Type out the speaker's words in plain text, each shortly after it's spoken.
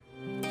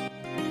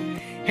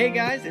Hey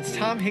guys, it's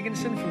Tom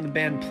Higginson from the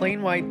band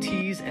Plain White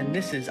Tees, and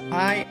this is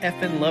I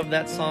Effin' Love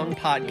That Song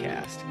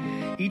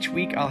podcast. Each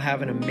week I'll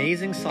have an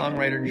amazing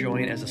songwriter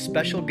join as a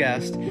special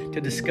guest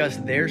to discuss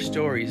their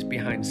stories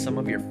behind some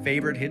of your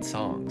favorite hit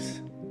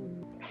songs.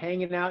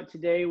 Hanging out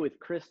today with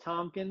Chris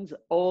Tompkins,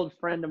 old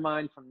friend of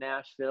mine from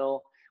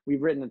Nashville.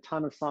 We've written a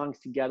ton of songs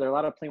together, a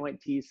lot of Plain White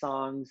Tees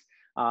songs,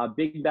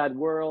 Big Bad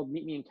World,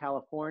 Meet Me in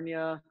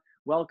California,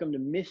 Welcome to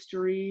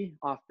Mystery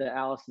off the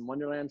Alice in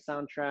Wonderland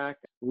soundtrack,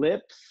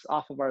 Lips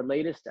off of our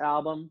latest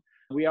album.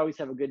 We always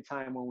have a good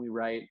time when we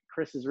write.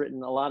 Chris has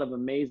written a lot of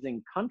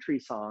amazing country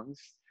songs.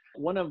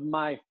 One of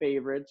my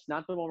favorites,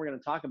 not the one we're going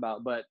to talk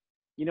about, but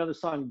you know the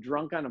song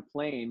Drunk on a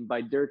Plane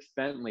by Dierks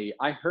Bentley.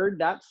 I heard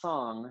that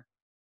song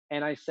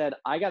and I said,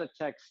 I got to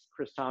text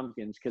Chris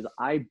Tompkins because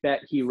I bet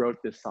he wrote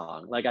this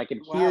song. Like I could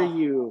hear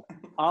you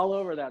all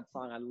over that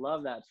song. I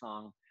love that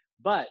song.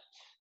 But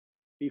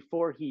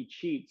Before He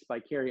Cheats by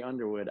Carrie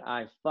Underwood,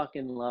 I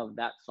fucking love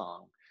that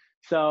song.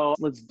 So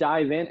let's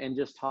dive in and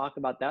just talk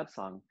about that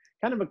song.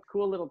 Kind of a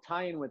cool little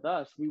tie-in with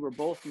us. We were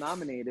both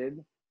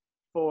nominated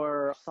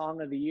for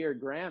Song of the Year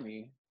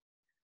Grammy.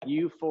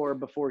 You for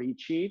Before He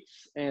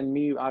Cheats, and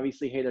me,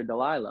 obviously, Hey There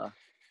Delilah.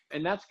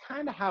 And that's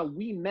kind of how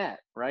we met,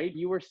 right?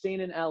 You were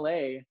staying in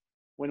LA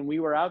when we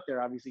were out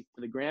there, obviously,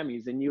 for the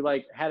Grammys, and you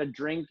like had a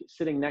drink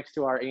sitting next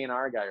to our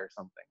A&R guy or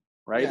something.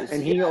 Right? Yes,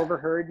 and he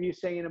overheard you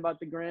saying about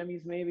the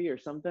Grammys maybe or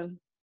something?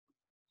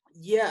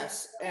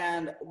 Yes.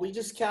 And we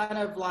just kind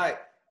of like,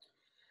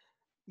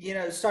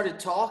 started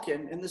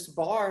talking in this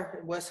bar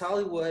in West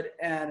Hollywood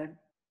and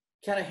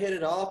kind of hit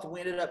it off.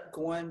 We ended up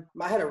going,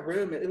 I had a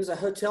room. It was a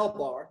hotel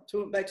bar. So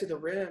we went back to the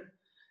room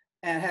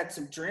and had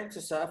some drinks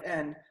and stuff.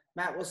 And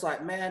Matt was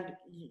like, man,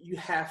 you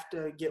have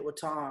to get with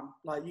Tom.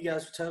 Like you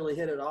guys totally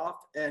hit it off.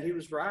 And he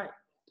was right.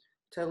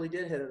 Totally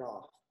did hit it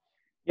off.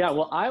 Yeah,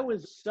 well, I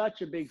was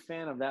such a big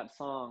fan of that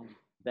song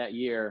that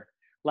year.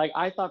 Like,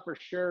 I thought for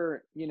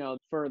sure,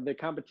 for the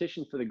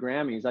competition for the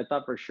Grammys, I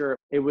thought for sure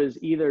it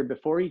was either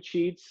Before He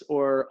Cheats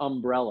or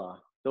Umbrella.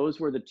 Those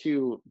were the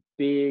two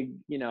big,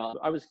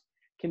 I was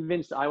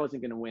convinced I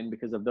wasn't going to win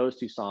because of those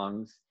two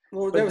songs.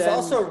 Well, there was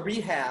also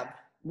Rehab.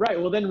 Right.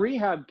 Well, then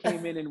Rehab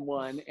came in and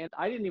won, and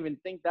I didn't even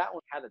think that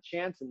one had a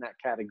chance in that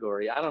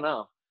category. I don't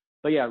know.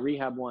 But yeah,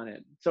 Rehab won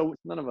it. So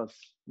none of us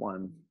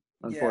won,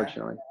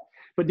 unfortunately. Yeah.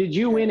 But did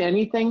you win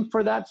anything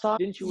for that song?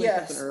 Didn't you win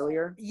something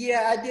earlier?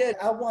 Yeah, I did.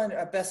 I won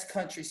a Best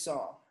Country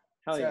Song.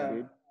 Hell yeah,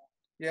 dude.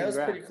 Yeah, it was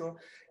pretty cool.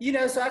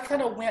 So I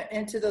kind of went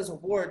into those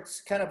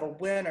awards kind of a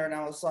winner, and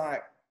I was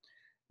like,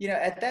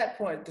 at that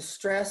point, the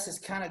stress is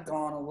kind of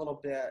gone a little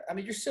bit. I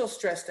mean, you're still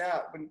stressed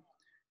out when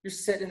you're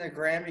sitting in the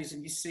Grammys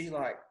and you see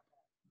like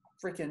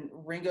freaking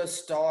Ringo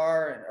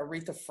Starr and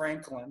Aretha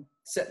Franklin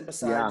sitting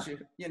beside you,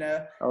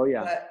 Oh,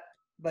 yeah.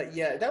 But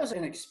yeah, that was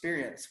an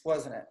experience,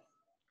 wasn't it?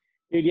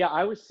 Dude, yeah,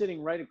 I was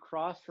sitting right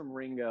across from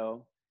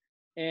Ringo,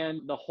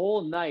 and the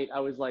whole night I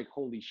was like,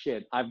 holy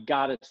shit, I've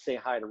got to say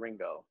hi to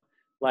Ringo.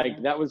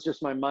 Like, that was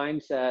just my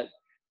mindset.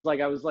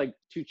 Like, I was like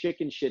too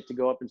chicken shit to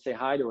go up and say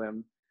hi to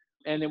him.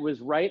 And it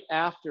was right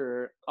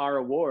after our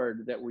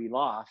award that we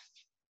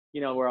lost,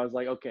 where I was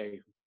like,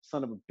 okay,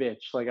 son of a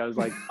bitch. Like, I was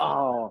like,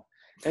 oh.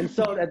 And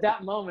so at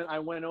that moment, I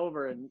went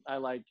over and I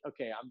like,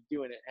 okay, I'm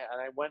doing it.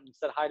 And I went and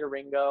said hi to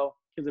Ringo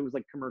because it was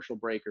like commercial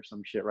break or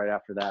some shit right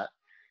after that.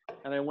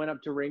 And I went up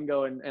to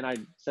Ringo and I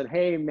said,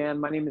 hey, man,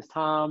 my name is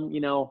Tom.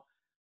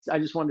 I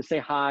just wanted to say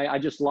hi. I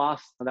just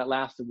lost that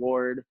last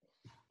award.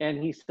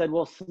 And he said,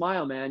 well,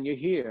 smile, man, you're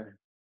here.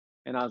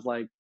 And I was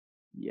like,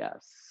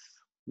 yes,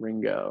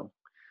 Ringo.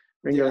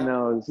 Ringo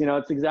knows.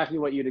 It's exactly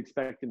what you'd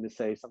expect him to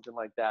say, something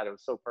like that. It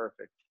was so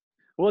perfect.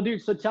 Well,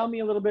 dude, so tell me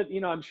a little bit,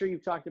 I'm sure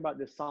you've talked about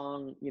this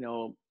song,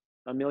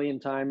 a million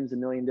times, a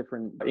million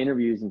different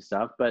interviews and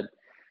stuff, but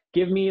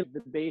give me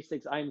the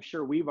basics. I'm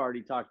sure we've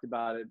already talked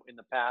about it in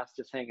the past,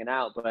 just hanging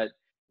out, but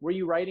were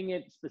you writing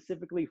it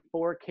specifically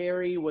for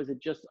Carrie? Was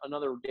it just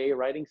another day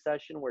writing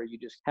session where you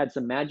just had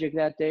some magic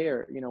that day,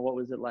 or, what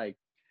was it like?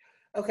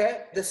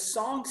 Okay. The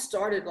song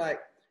started like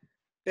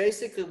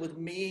basically with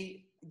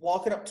me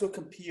walking up to a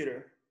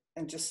computer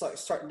and just like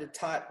starting to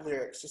type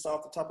lyrics just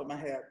off the top of my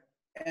head.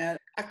 And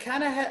I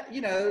kind of had,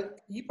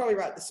 you probably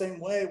write the same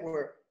way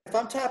where if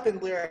I'm typing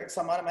lyrics,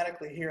 I'm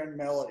automatically hearing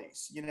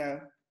melodies,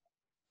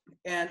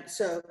 And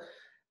so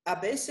I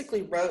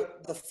basically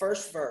wrote the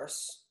first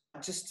verse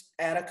just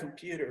at a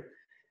computer.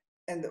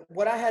 And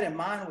what I had in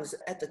mind was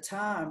at the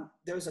time,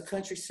 there was a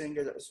country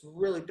singer that was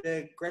really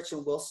big,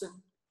 Gretchen Wilson.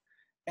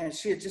 And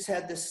she had just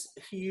had this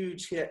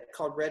huge hit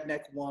called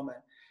Redneck Woman.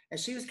 And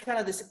she was kind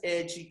of this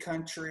edgy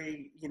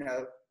country,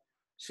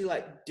 she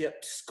like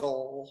dipped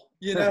skull,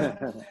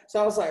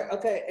 So I was like,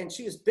 okay. And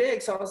she was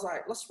big. So I was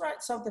like, let's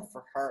write something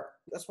for her.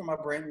 That's where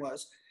my brain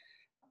was.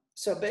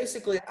 So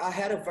basically, I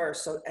had a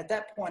verse. So at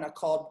that point, I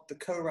called the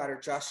co-writer,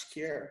 Josh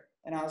Kier.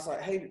 And I was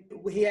like, hey,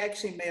 he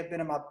actually may have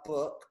been in my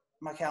book,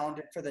 my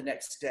calendar for the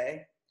next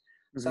day.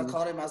 So I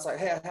called him. I was like,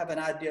 hey, I have an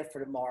idea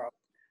for tomorrow.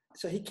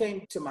 So he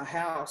came to my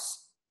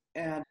house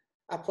and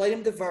I played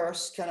him the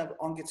verse kind of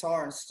on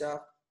guitar and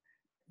stuff.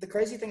 The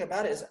crazy thing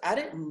about it is I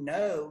didn't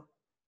know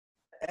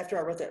after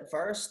I wrote that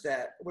verse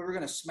that we were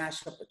going to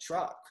smash up a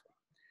truck.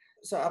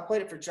 So I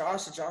played it for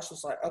Josh, and Josh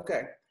was like,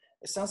 okay,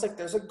 it sounds like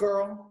there's a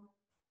girl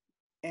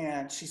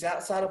and she's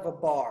outside of a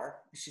bar.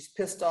 She's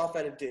pissed off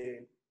at a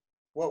dude.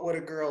 What would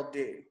a girl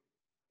do?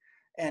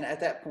 And at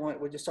that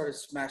point, we just started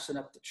smashing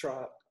up the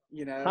truck,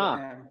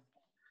 and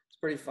it's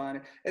pretty funny.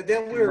 And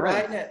then we were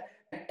writing it,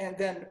 and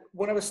then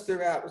one of us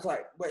threw out, was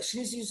like, wait, she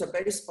needs to use a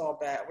baseball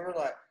bat. We were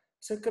like,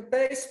 took a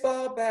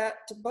baseball bat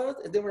to both.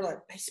 And then we're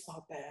like,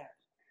 baseball bat.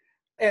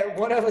 And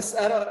one of us,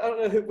 I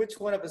don't know which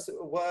one of us it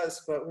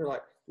was, but we were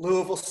like,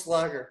 Louisville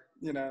Slugger,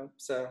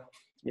 so.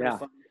 Yeah.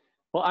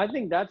 Well, I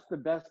think that's the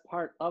best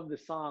part of the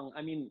song.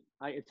 I mean,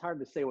 it's hard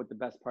to say what the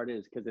best part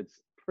is because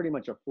it's pretty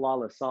much a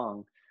flawless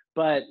song,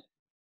 but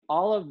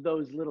all of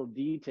those little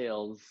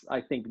details,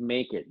 I think,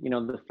 make it.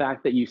 The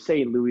fact that you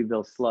say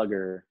Louisville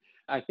Slugger,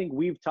 I think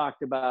we've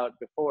talked about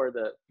before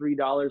the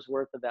 $3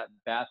 worth of that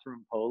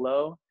bathroom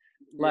polo.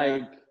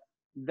 Like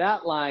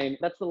that line,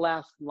 that's the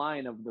last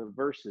line of the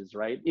verses,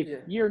 right?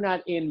 If you're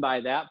not in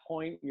by that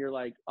point, you're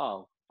like,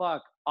 oh,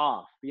 fuck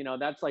off.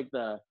 That's like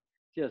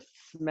just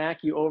smack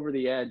you over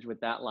the edge with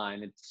that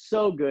line. It's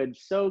so good,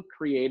 so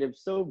creative,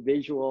 so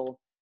visual.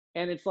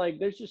 And it's like,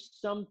 there's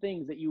just some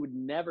things that you would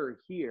never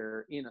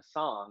hear in a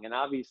song. And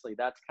obviously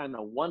that's kind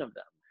of one of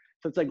them.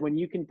 So it's like when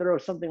you can throw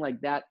something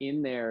like that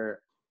in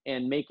there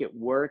and make it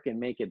work and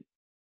make it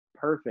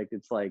perfect,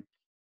 it's like,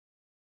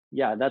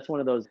 yeah, that's one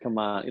of those, come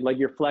on, like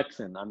you're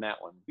flexing on that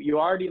one. You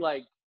already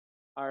like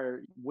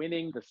are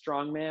winning the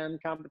strongman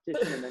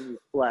competition and then you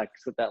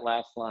flex with that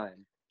last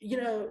line.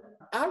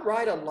 I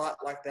write a lot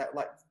like that,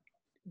 like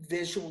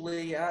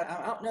visually.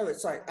 I don't know.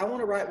 It's like, I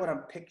want to write what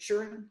I'm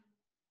picturing.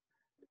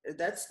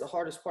 That's the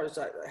hardest part, is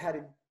like how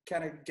to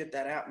kind of get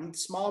that out and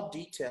small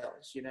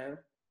details,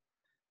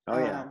 Oh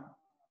yeah.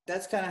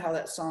 That's kind of how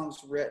that song's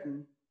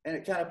written, and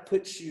it kind of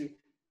puts you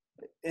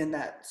in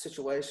that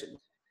situation.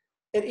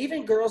 And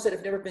even girls that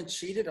have never been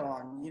cheated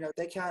on,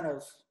 they kind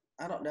of,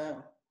 I don't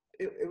know.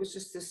 It was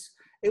just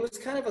it was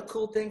kind of a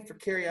cool thing for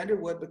Carrie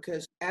Underwood,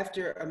 because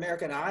after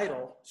American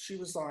Idol, she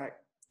was like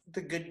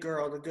the good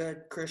girl, the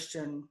good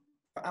Christian.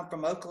 I'm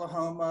from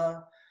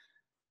Oklahoma,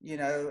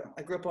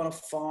 I grew up on a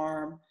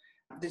farm.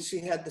 Then she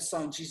had the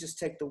song, Jesus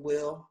Take the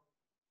Wheel.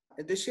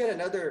 And then she had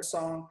another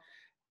song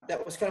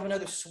that was kind of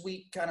another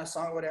sweet kind of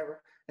song or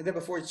whatever. And then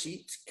Before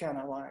Jeeps kind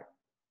of like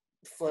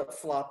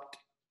flip-flopped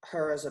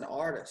her as an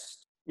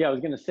artist. Yeah, I was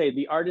going to say,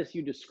 the artist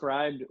you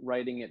described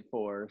writing it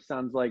for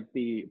sounds like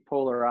the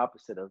polar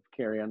opposite of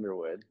Carrie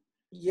Underwood.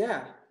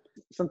 Yeah.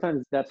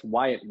 Sometimes that's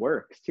why it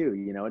works too.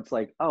 It's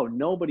like, oh,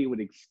 nobody would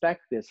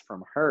expect this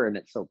from her, and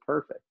it's so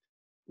perfect.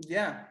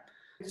 Yeah.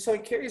 So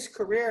in Carrie's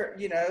career,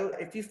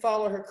 if you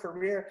follow her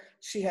career,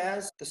 she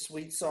has the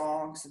sweet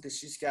songs that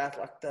she's got,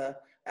 like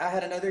I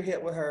had another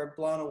hit with her,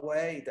 Blown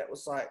Away, that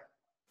was like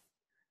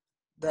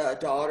the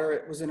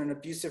daughter was in an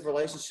abusive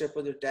relationship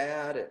with her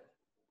dad, and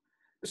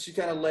she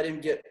kind of let him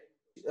get,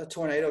 a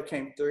tornado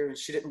came through and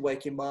she didn't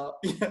wake him up.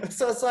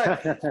 So it's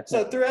like,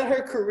 so throughout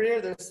her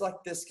career, there's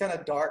like this kind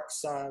of dark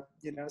side,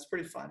 it's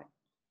pretty funny.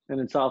 And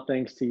it's all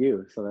thanks to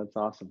you. So that's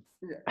awesome.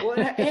 Yeah. Well,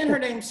 and her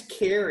name's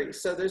Carrie.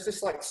 So there's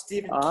this like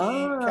Stephen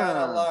King kind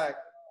of like,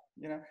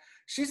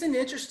 she's an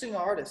interesting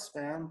artist,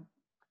 man.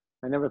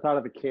 I never thought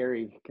of the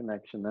Carrie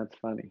connection. That's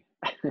funny.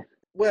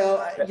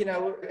 Well,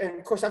 and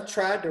of course I've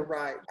tried to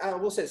write. I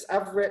will say this,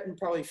 I've written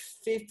probably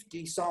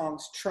 50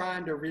 songs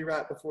trying to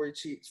rewrite Before He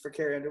Cheats for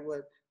Carrie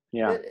Underwood.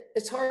 Yeah.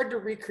 It's hard to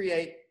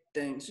recreate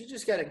things. You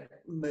just got to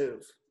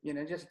move, you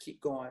have to keep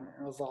going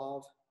and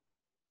evolve.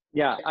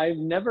 Yeah, I've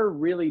never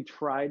really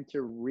tried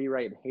to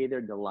rewrite Hey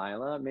There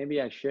Delilah. Maybe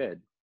I should.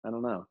 I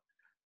don't know.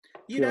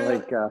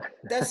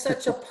 That's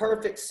such a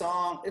perfect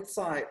song. It's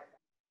like,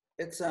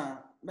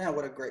 man,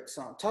 what a great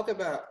song. Talk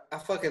about, I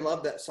fucking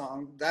love that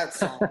song.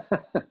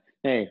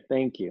 Hey,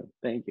 thank you.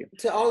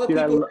 To all the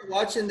people who are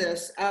watching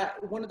this,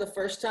 one of the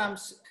first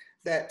times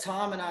that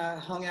Tom and I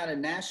hung out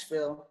in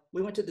Nashville,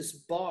 we went to this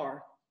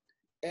bar,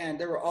 and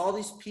there were all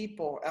these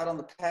people out on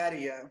the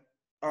patio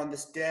on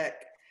this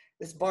deck,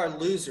 this bar,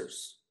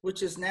 Losers,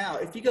 which is now,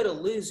 if you go to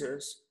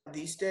Losers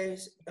these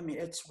days, I mean,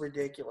 it's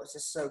ridiculous.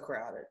 It's so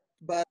crowded.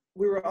 But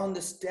we were on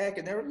this deck,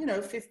 and there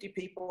were, 50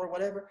 people or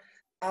whatever.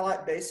 I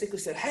basically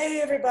said, hey,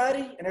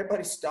 everybody. And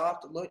everybody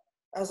stopped and looked.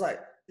 I was like,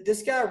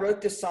 this guy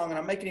wrote this song, and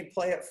I'm making him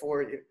play it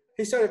for you.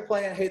 He started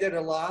playing Hey There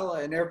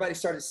Delilah, and everybody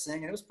started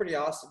singing. It was pretty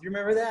awesome. You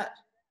remember that?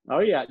 Oh,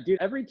 yeah. Dude,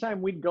 every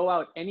time we'd go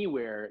out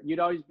anywhere, you'd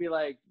always be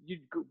like, you'd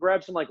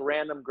grab some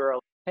random girl.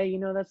 Hey, you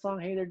know that song,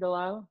 Hey There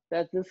Delilah?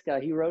 That's this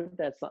guy. He wrote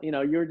that song.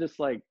 You're just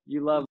like,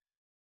 you love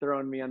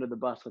throwing me under the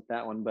bus with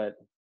that one, but,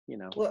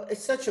 Well,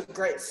 it's such a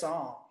great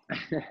song.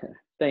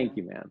 Thank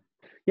you, man.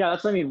 Yeah,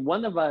 that's what I mean.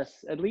 One of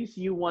us, at least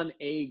you won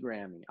a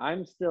Grammy.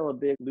 I'm still a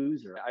big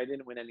loser. I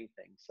didn't win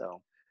anything,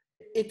 so.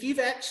 If you've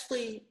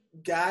actually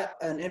got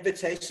an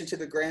invitation to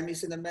the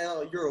Grammys in the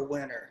mail, you're a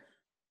winner.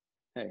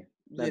 Hey,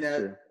 that's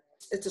true.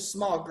 It's a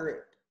small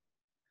group.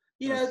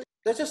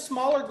 There's a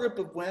smaller group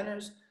of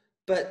winners,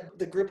 but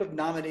the group of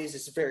nominees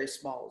is very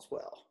small as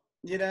well.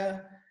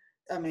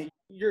 I mean,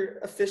 you're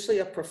officially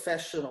a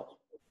professional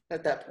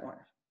at that point.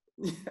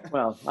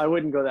 Well, I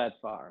wouldn't go that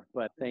far,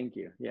 but thank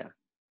you. Yeah.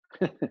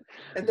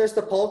 And there's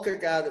the polka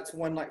guy that's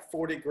won like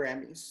 40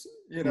 Grammys,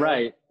 you know.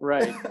 Right,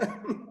 right.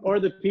 Or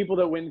the people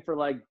that win for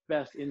like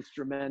best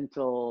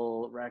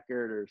instrumental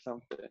record or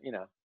something, you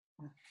know.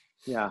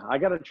 Yeah, I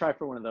got to try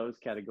for one of those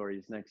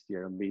categories next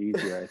year. It'll be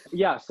easier.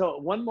 Yeah, so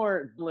one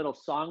more little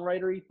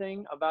songwritery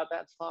thing about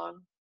that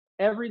song.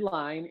 Every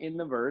line in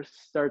the verse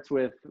starts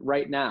with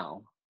 "right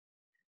now,"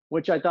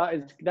 which I thought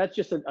is that's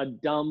just a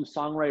dumb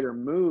songwriter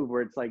move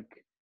where it's like,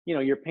 you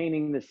know, you're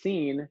painting the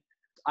scene.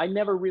 I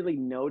never really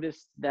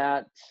noticed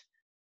that.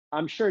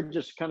 I'm sure it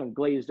just kind of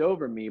glazed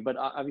over me, but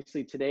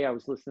obviously today I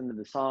was listening to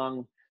the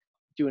song,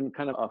 doing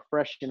kind of a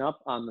freshen up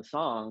on the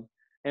song.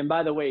 And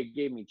by the way, it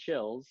gave me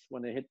chills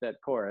when it hit that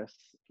chorus,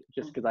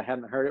 just because I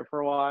hadn't heard it for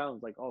a while. I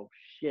was like, oh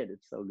shit,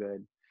 it's so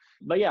good.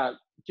 But yeah,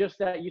 just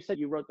that you said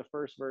you wrote the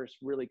first verse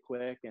really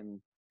quick,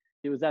 and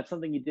was that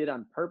something you did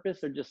on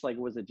purpose, or just like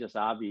was it just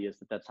obvious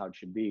that that's how it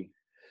should be?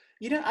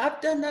 You know, I've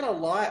done that a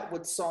lot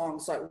with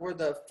songs, like where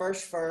the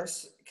first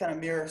verse kind of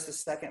mirrors the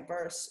second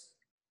verse.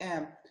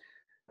 And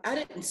I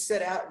didn't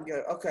set out and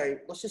go, okay,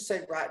 let's just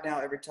say right now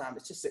every time.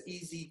 It's just an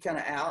easy kind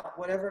of out,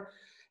 whatever.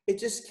 It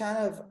just kind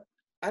of,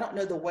 I don't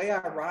know, the way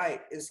I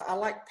write is I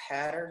like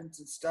patterns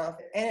and stuff,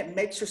 and it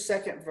makes your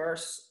second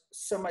verse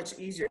so much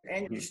easier.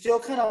 And you're still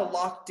kind of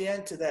locked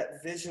into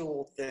that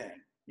visual thing.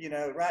 You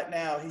know, right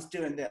now he's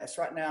doing this,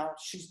 right now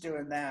she's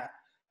doing that.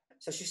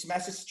 So she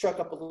smashes the truck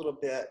up a little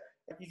bit.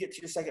 You get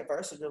to your second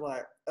verse and you're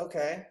like,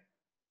 okay,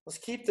 let's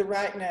keep the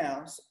right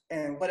nows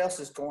and what else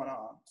is going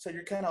on. So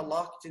you're kind of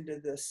locked into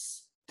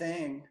this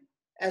thing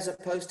as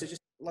opposed to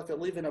just like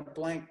leaving a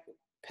blank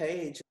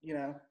page. You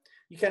know,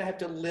 you kind of have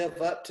to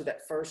live up to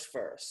that first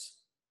verse,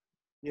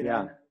 you know?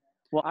 Yeah.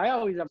 Well, I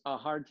always have a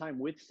hard time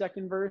with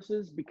second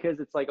verses because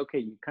it's like, okay,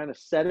 you kind of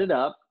set it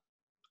up,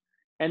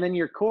 and then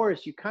your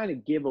chorus, you kind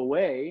of give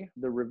away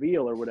the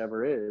reveal or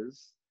whatever it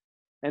is.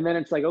 And then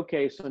it's like,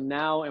 okay, so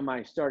now am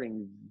I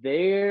starting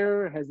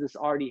there? Has this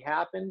already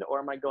happened? Or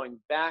am I going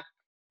back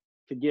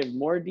to give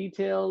more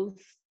details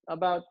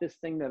about this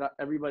thing that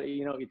everybody,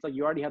 you know, it's like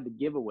you already have the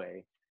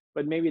giveaway,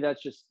 but maybe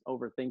that's just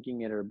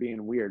overthinking it or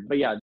being weird. But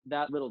yeah,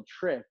 that little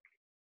trick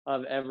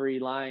of every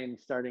line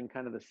starting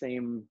kind of the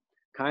same,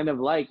 kind of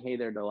like, hey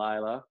there,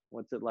 Delilah,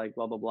 what's it like,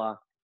 blah, blah, blah.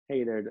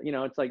 Hey there, you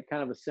know, it's like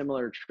kind of a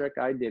similar trick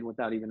I did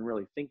without even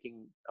really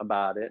thinking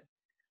about it.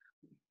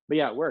 But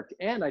yeah, it worked.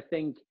 And I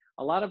think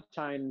a lot of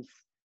times,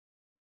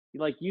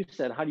 like you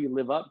said, how do you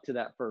live up to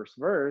that first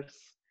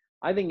verse?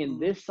 I think in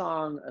this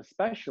song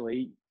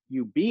especially,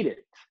 you beat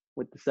it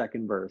with the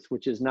second verse,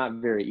 which is not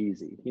very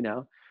easy, you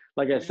know?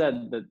 Like I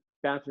said, the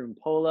bathroom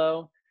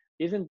polo,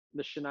 isn't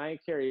the Shania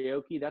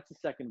karaoke, that's the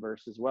second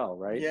verse as well,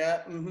 right?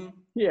 Yeah.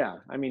 Yeah,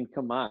 I mean,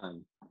 come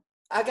on.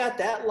 I got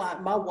that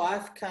line. My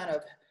wife kind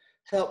of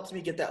helped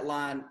me get that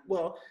line.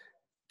 Well,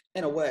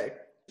 in a way,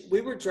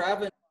 we were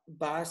driving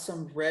by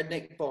some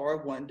redneck bar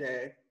one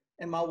day,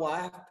 and my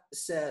wife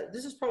said,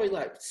 this is probably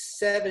like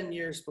 7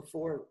 years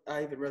before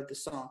I even wrote the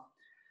song.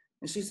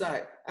 And she's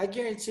like, I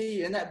guarantee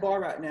you in that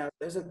bar right now,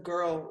 there's a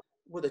girl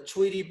with a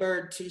Tweety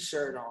Bird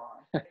t-shirt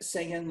on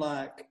singing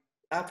like,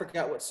 I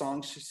forgot what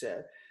song she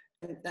said.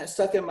 And that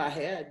stuck in my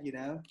head, you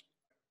know.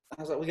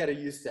 I was like, we got to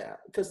use that.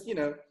 Because, you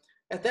know,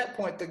 at that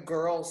point, the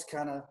girl's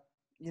kind of,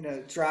 you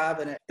know,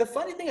 driving it. The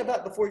funny thing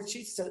about Before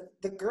She said,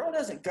 the girl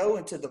doesn't go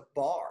into the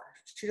bar.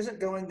 She doesn't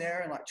go in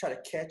there and like try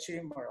to catch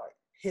him or like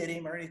hit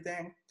him or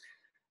anything.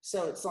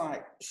 So it's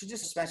like, she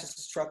just smashes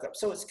his truck up.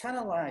 So it's kind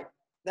of like,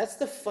 that's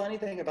the funny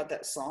thing about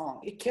that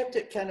song. It kept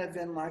it kind of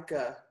in like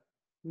a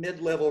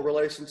mid-level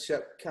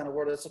relationship kind of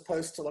world as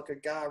opposed to like a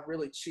guy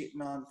really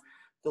cheating on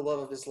the love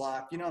of his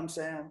life. You know what I'm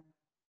saying?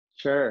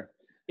 Sure.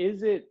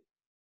 Is it,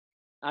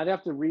 I'd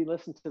have to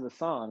re-listen to the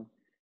song.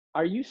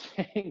 Are you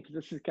saying,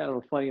 this is kind of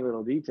a funny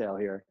little detail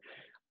here,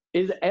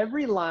 is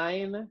every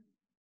line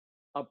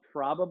a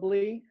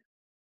probably?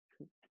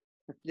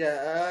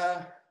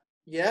 Yeah.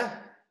 Yeah.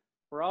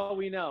 For all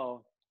we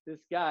know, this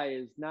guy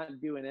is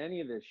not doing any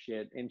of this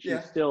shit, and she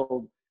Yeah.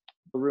 still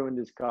ruined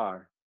his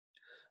car.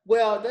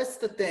 Well, that's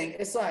the thing.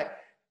 It's like,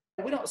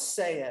 we don't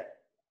say it,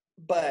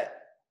 but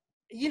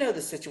you know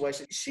the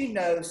situation. She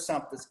knows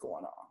something's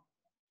going on.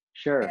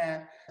 Sure.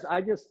 And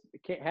I just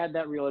had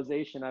that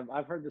realization.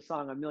 I've heard the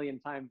song a million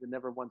times and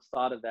never once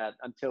thought of that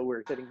until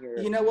we're sitting here.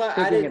 you know what?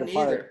 I picking it didn't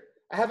apart. either.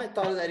 I haven't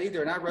thought of that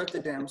either. And I wrote the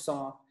damn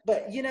song.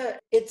 But, you know,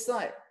 it's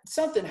like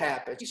something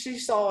happened. She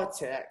saw a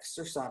text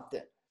or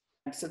something.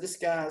 And so this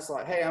guy's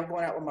like, hey, I'm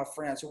going out with my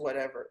friends or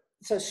whatever.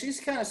 So she's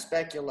kind of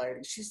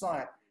speculating. She's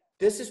like,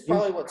 this is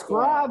probably what's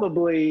going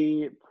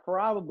on.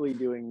 Probably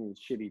doing these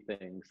shitty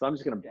things. So I'm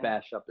just going to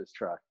bash up his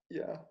truck.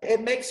 Yeah.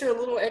 It makes her a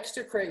little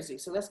extra crazy.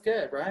 So that's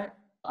good, right?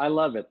 I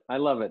love it.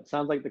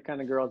 Sounds like the kind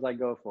of girls I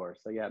go for.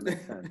 So yeah, it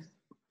makes sense.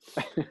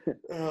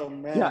 Oh,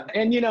 man. Yeah.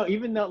 And, you know,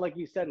 even though, like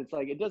you said, it's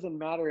like, it doesn't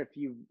matter if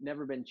you've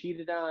never been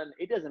cheated on.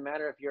 It doesn't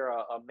matter if you're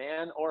a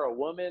man or a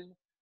woman.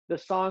 The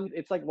song,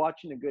 it's like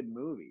watching a good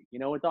movie, you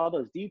know, with all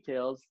those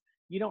details.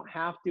 You don't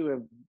have to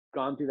have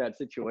gone through that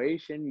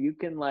situation. You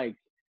can like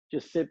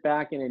just sit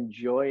back and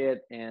enjoy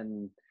it.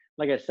 And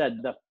like I said,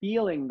 the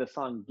feeling the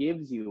song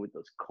gives you with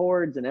those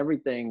chords and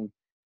everything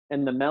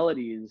and the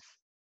melodies,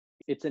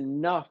 it's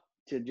enough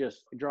to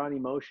just draw an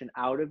emotion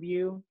out of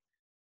you.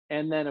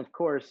 And then, of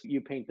course,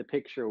 you paint the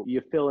picture,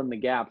 you fill in the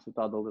gaps with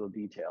all the little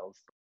details.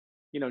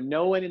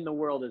 No one in the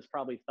world has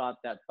probably thought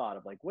that thought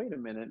of like, wait a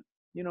minute,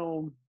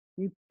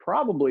 he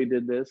probably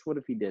did this. What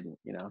if he didn't,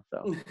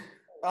 so.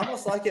 I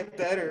almost like it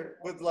better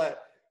with like,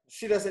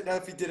 she doesn't know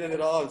if he did it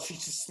at all, and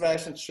she's just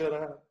smashing shit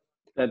up.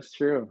 That's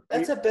true.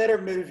 That's a better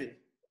movie.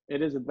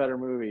 It is a better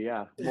movie,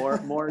 yeah.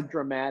 More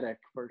dramatic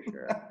for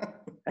sure.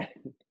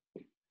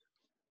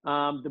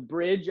 The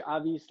bridge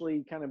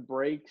obviously kind of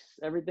breaks.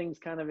 Everything's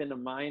kind of in a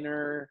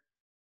minor,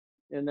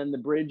 and then the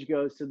bridge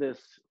goes to this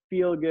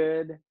feel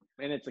good,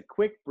 and it's a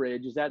quick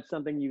bridge. Is that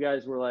something you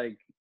guys were like,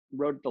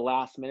 wrote at the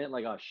last minute,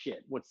 like, oh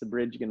shit, what's the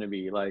bridge gonna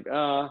be? Like,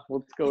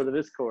 let's go to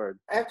this chord.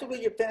 After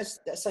we get finished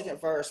that second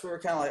verse, we were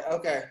kind of like,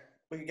 okay,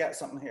 we got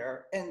something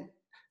here. And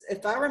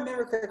if I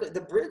remember correctly,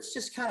 the bridge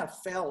just kind of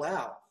fell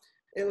out.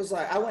 It was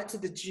like I went to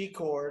the G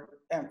chord,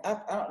 and I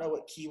don't know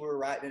what key we were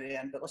writing it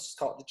in, but let's just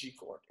call it the G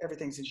chord.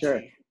 Everything's in Sure.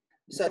 G.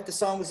 So if the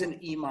song was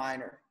in E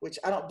minor, which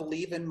I don't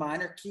believe in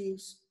minor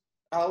keys.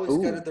 I always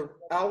go to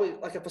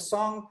like if a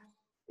song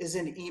is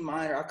in E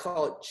minor, I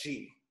call it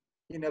G,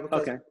 because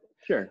Okay,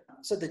 sure.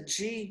 So the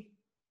G,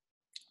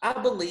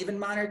 I believe in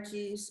minor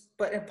keys,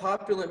 but in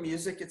popular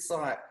music, it's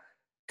like,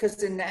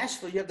 because in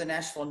Nashville, you have the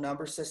Nashville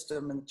number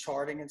system and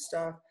charting and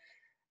stuff,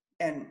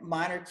 and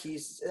minor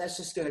keys, that's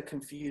just going to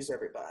confuse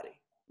everybody,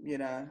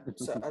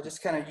 So I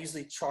just kind of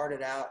usually chart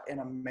it out in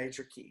a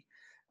major key.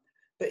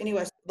 But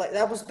anyways, like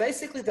that was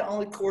basically the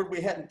only chord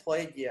we hadn't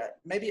played yet,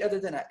 maybe other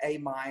than an A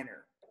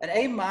minor. An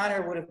A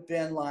minor would have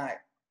been like,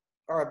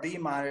 or a B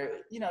minor,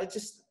 it's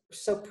just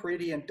so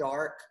pretty and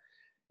dark.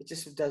 It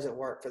just doesn't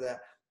work for that.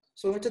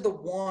 So we went to the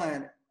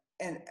one,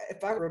 and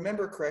if I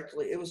remember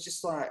correctly, it was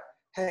just like,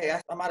 hey,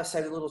 I might have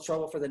saved a little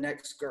trouble for the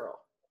next girl.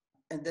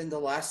 And then the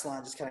last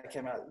line just kind of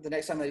came out. The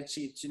next time they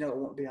cheat, it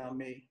won't be on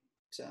me.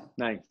 So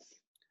nice.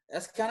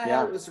 That's kind of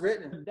how it was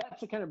written. That's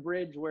the kind of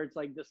bridge where it's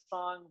like the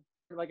song,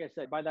 like I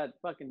said, by that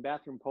fucking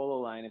Bathroom Polo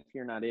line, if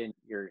you're not in,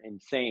 you're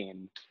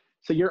insane.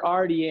 So you're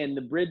already in.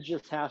 The bridge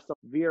just has to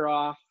veer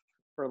off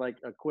for like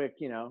a quick,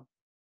 a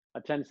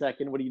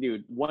 10-second. What do you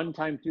do? One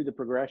time through the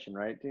progression,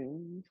 right?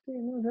 The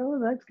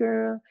next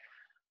girl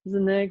is the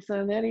next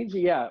time that each.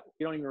 Yeah,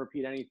 you don't even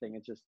repeat anything.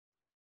 It's just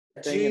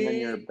thing, and then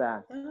you're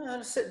back.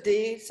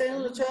 D, say a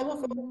little trouble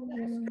for the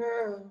next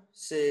girl.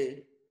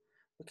 C,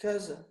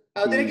 because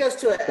then it goes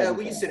to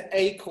we used an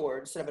A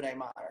chord instead of an A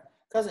minor.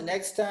 Because the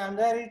next time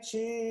that he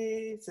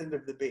cheats, into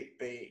the beat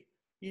B,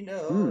 it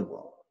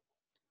won't.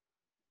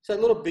 So a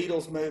little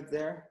Beatles move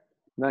there.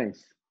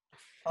 Nice.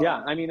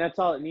 Yeah, I mean that's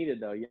all it needed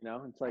though,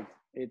 It's like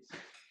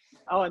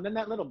and then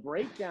that little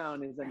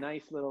breakdown is a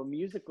nice little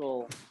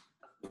musical,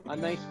 a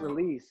nice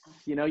release.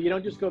 You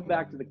don't just go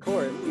back to the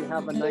chorus, you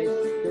have a nice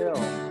fill.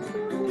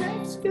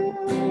 Next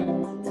girl,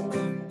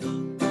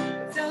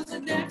 because the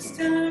next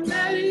time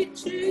that he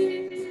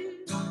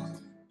cheats,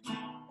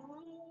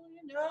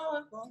 it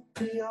won't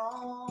be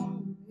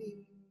on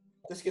me.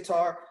 This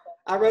guitar,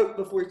 I wrote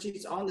Before He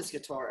Cheats on this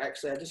guitar,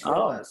 actually. I just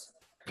realized.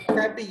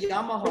 Crappy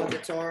Yamaha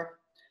guitar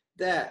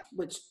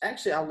which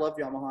actually I love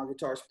Yamaha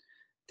guitars.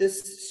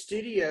 This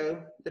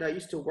studio that I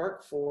used to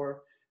work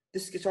for,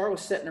 this guitar was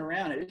sitting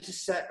around. It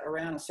just sat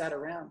around.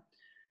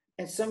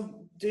 And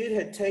some dude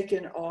had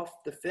taken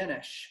off the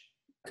finish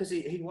because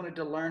he wanted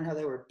to learn how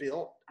they were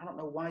built. I don't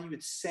know why you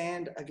would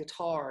sand a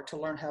guitar to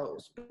learn how it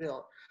was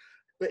built.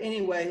 But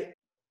anyway,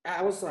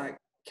 I was like,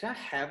 can I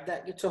have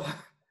that guitar?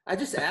 I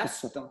just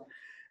asked them.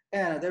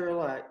 And they were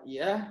like,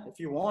 yeah, if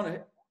you want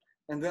it.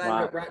 And then I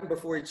ended up writing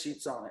Before He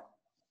Cheats on it.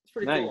 It's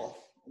pretty cool.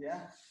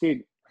 Yeah.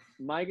 Dude,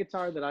 my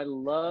guitar that I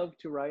love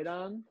to write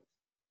on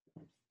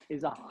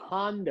is a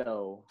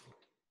Hondo.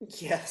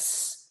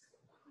 Yes.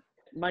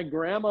 My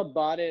grandma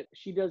bought it.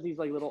 She does these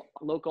like little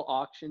local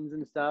auctions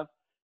and stuff.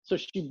 So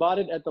she bought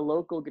it at the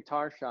local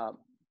guitar shop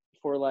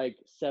for like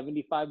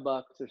 $75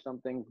 or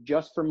something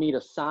just for me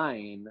to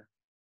sign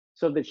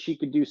so that she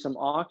could do some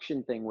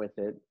auction thing with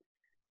it.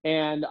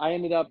 And I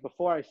ended up,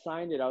 before I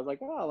signed it, I was like,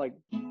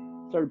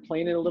 started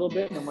playing it a little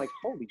bit. And I'm like,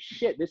 holy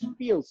shit, this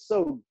feels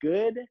so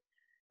good.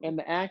 And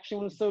the action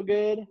was so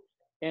good.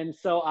 And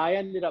so I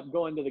ended up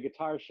going to the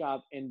guitar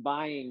shop and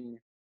buying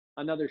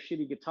another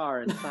shitty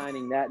guitar and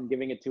signing that and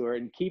giving it to her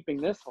and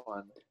keeping this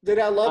one. Dude,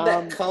 I love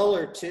that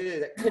color too,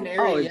 that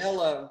canary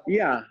yellow.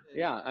 Yeah.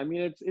 I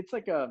mean, it's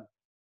like I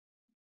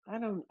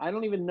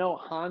don't even know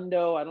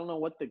Hondo. I don't know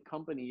what the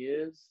company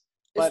is.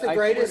 It's the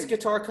greatest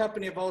guitar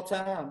company of all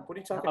time. What are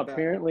you talking about?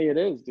 Apparently it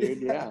is,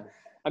 dude. Yeah.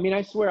 I mean,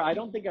 I swear, I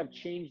don't think I've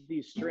changed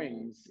these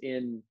strings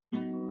in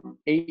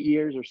 8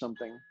 years or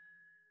something.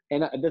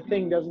 And the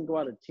thing doesn't go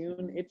out of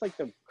tune. It's like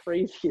the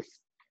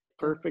craziest,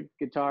 perfect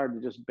guitar to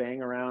just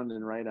bang around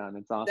and write on.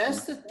 It's awesome.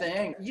 That's the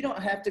thing. You don't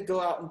have to go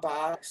out and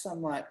buy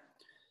some like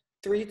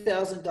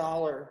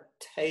 $3,000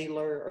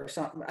 Taylor or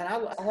something. And I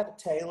have a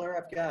Taylor.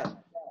 I've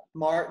got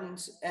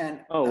Martins and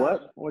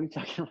what are you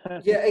talking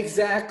about? Yeah,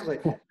 exactly.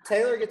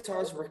 Taylor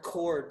guitars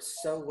record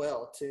so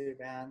well too,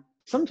 man.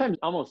 sometimes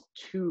almost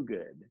too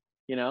good,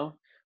 you know?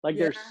 Like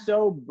Yeah. they're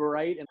so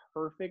bright and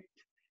perfect.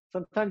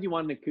 Sometimes you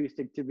want an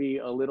acoustic to be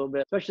a little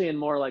bit, especially in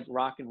more like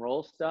rock and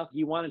roll stuff,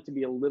 you want it to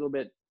be a little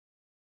bit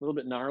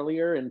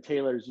gnarlier, and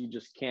Taylor's you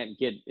just can't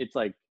get, it's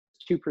like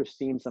too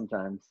pristine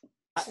sometimes.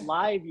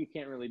 Live you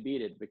can't really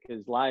beat it,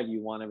 because live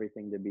you want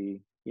everything to be,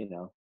 you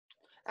know.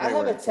 I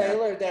have a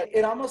Taylor that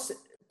it almost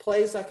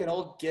plays like an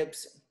old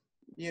Gibson.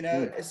 You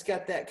know, it's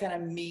got that kind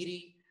of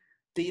meaty,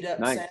 beat up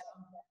sound.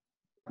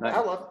 Nice.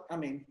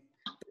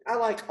 I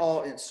like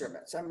all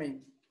instruments. I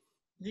mean,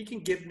 you can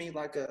give me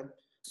like a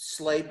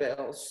sleigh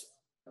bells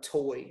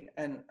toy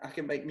and I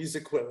can make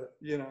music with it,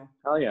 you know.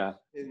 Oh yeah.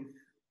 And,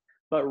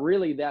 but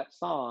really that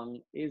song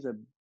is a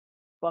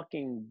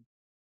fucking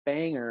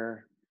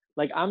banger.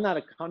 Like I'm not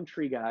a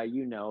country guy,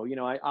 you know,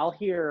 I'll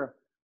hear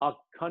a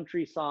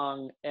country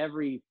song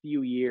every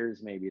few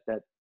years maybe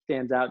that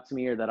stands out to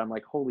me, or that I'm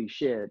like, holy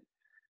shit.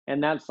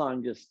 And that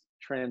song just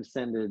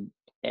transcended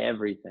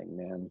everything,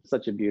 man.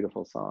 Such a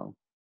beautiful song.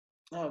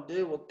 Oh,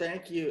 dude. Well,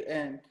 thank you.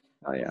 And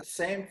oh yeah,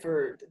 same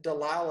for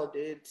Delilah,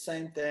 dude.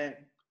 Same thing.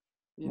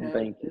 You know,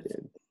 thank you,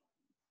 dude.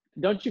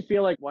 Don't you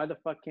feel like, why the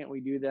fuck can't we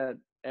do that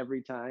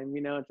every time?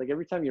 You know, it's like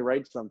every time you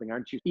write something,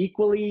 aren't you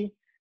equally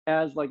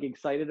as like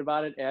excited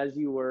about it as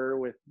you were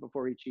with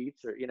Before He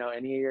Cheats, or, you know,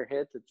 any of your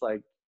hits? It's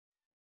like,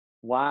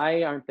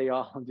 why aren't they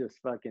all just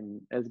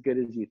fucking as good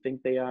as you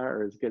think they are,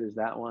 or as good as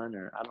that one,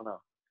 or I don't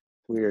know.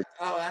 It's weird.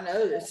 Oh, I know.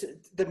 It's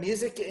the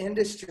music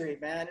industry,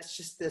 man. It's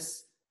just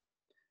this.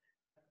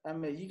 I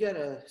mean, you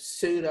gotta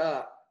suit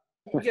up.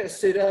 You gotta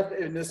suit up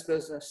in this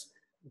business.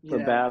 For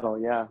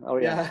battle, yeah. Oh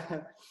yeah.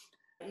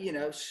 You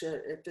know,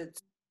 shit.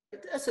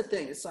 That's the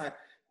thing. It's like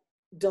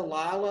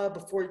Delilah,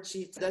 Before He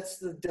Cheats. That's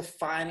the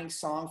defining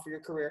song for your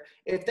career.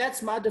 If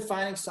that's my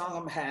defining song,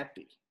 I'm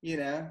happy. You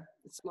know,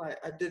 it's like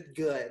I did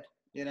good.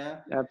 You know.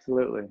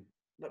 Absolutely.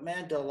 But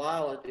man,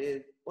 Delilah,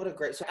 dude, what a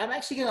great song. I'm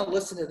actually gonna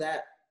listen to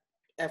that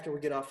after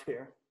we get off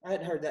here. I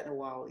hadn't heard that in a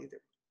while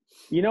either.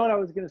 You know what I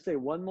was gonna say?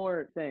 One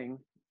more thing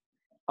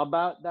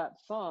about that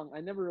song,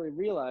 I never really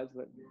realized,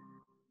 but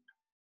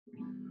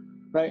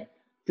right,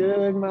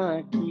 dug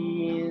my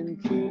key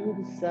into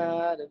the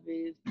side of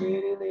his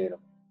pretty little.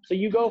 So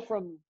you go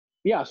from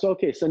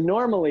so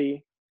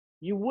normally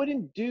you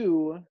wouldn't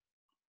do,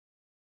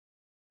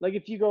 like,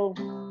 if you go,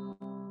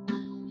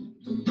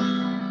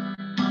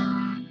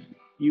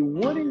 you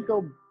wouldn't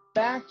go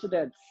back to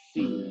that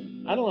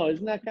C. I don't know,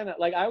 isn't that kind of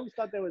like, I always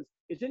thought that was,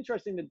 it's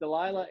interesting that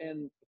Delilah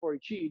and Before He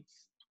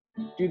Cheats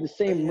do the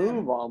same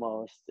move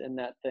almost in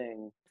that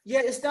thing.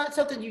 Yeah, it's not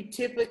something you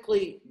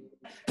typically,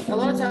 a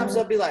lot of times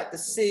they'll be like the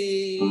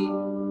C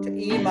to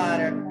E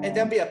minor, and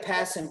there'll be a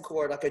passing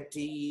chord like a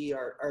D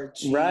or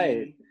G.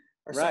 Right.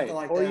 Or something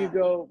like or that.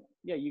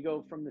 you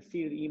go from the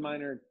C to the E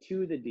minor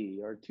to the D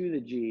or to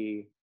the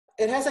G.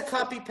 It has a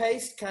copy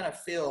paste kind of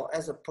feel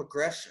as a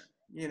progression,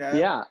 you know?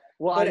 Yeah.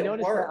 Well, but I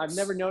noticed that. I've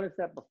never noticed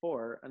that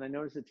before. And I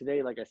noticed it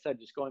today, like I said,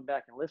 just going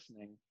back and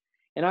listening.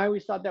 And I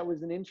always thought that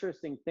was an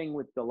interesting thing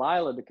with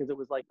Delilah, because it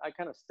was like, I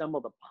kind of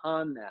stumbled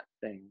upon that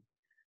thing.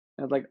 And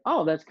I was like,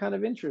 oh, that's kind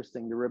of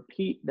interesting to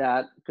repeat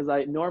that, because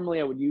I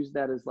would use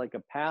that as like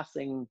a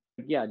passing,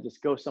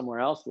 just go somewhere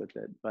else with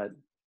it. But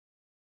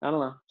I don't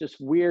know, just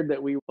weird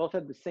that we both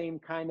had the same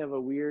kind of a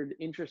weird,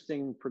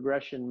 interesting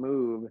progression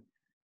move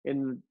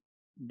in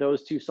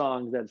those two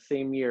songs that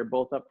same year,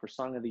 both up for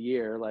Song of the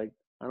Year. Like,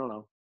 I don't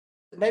know.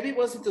 Maybe it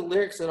wasn't the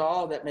lyrics at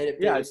all that made it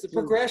big. It's the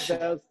progression.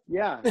 Dude,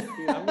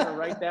 I'm going to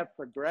write that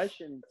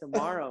progression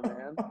tomorrow,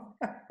 man.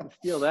 Let's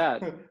steal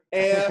that.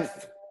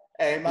 F,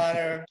 A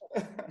minor.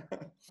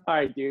 All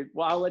right, dude.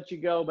 Well, I'll let you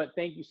go, but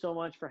thank you so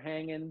much for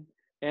hanging.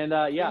 And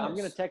I'm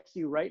going to text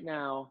you right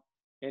now.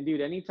 And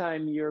dude,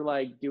 anytime you're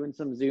like doing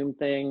some Zoom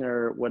thing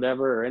or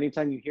whatever, or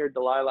anytime you hear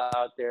Delilah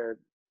out there,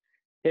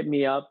 hit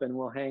me up and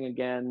we'll hang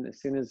again. As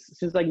soon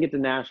as I can get to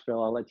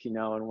Nashville, I'll let you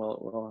know, and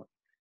we'll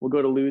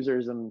go to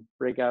Losers and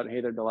break out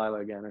Hey There Delilah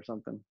again or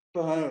something.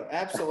 Boom,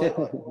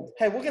 absolutely.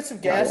 Hey, we'll get some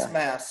gas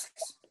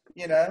masks,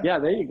 you know? Yeah,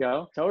 there you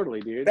go. Totally,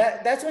 dude.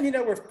 That's when you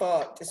know we're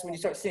fucked. It's when you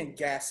start seeing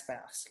gas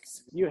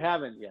masks. You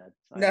haven't yet.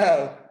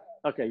 No.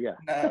 Okay, yeah.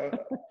 No.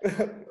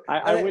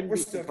 I wouldn't be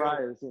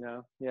surprised, you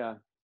know? Yeah.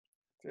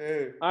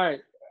 Dude. All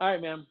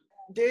right, man.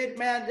 Dude,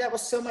 man, that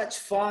was so much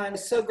fun.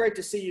 It's so great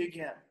to see you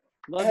again.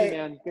 Love you,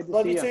 man. Good to see you.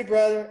 Love you too,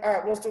 brother. All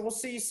right, we'll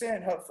see you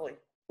soon, hopefully.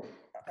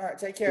 All right,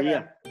 take care,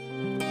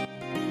 man.